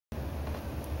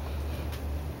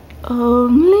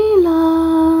Only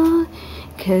love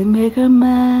can make a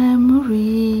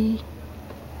memory.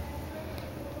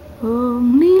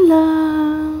 Only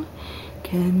love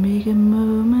can make a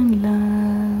moment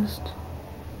last.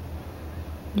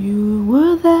 You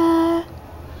were there,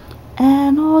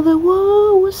 and all the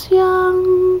world was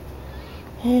young,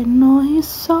 and all his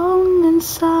song and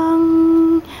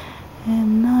sung.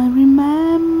 And I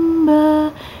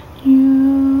remember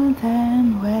you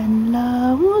then, when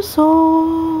love was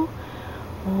all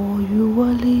you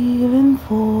were living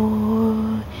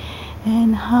for,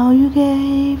 and how you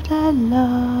gave that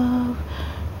love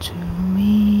to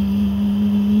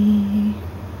me.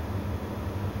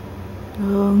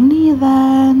 Only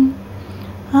then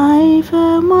I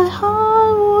felt my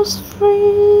heart was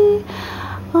free.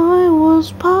 I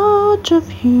was part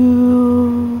of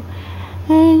you,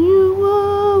 and you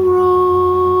were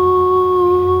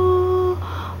all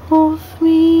of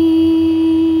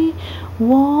me.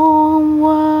 Warm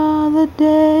were the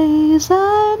days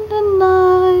and the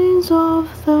nights of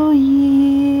the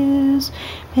years,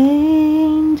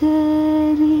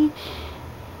 painted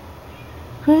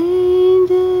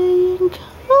in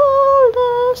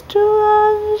colors to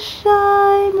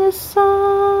outshine the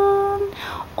sun.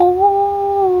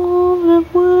 All the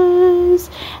words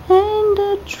and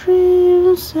the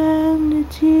dreams and the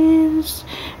tears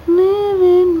live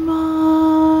in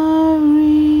my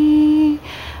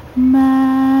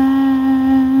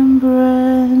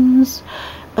remembrance.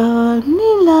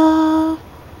 Only love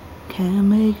can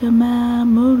make a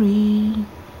memory.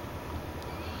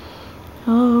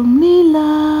 Only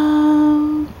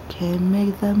love can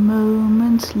make the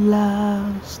moments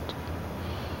last.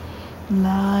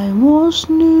 Life was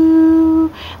new,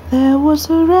 there was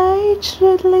a rage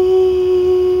to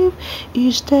live,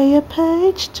 each day a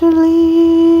page to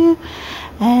live,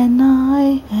 and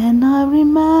I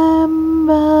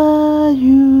remember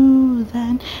you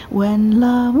then, when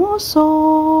love was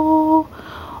all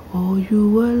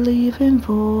you were living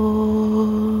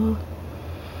for,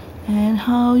 and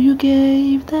how you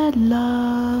gave that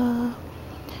love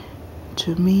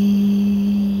to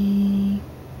me.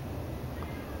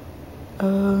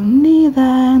 Only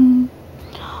then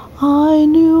I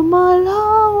knew my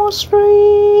love was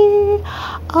free.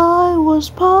 I was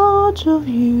part of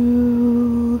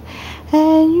you,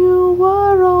 and you were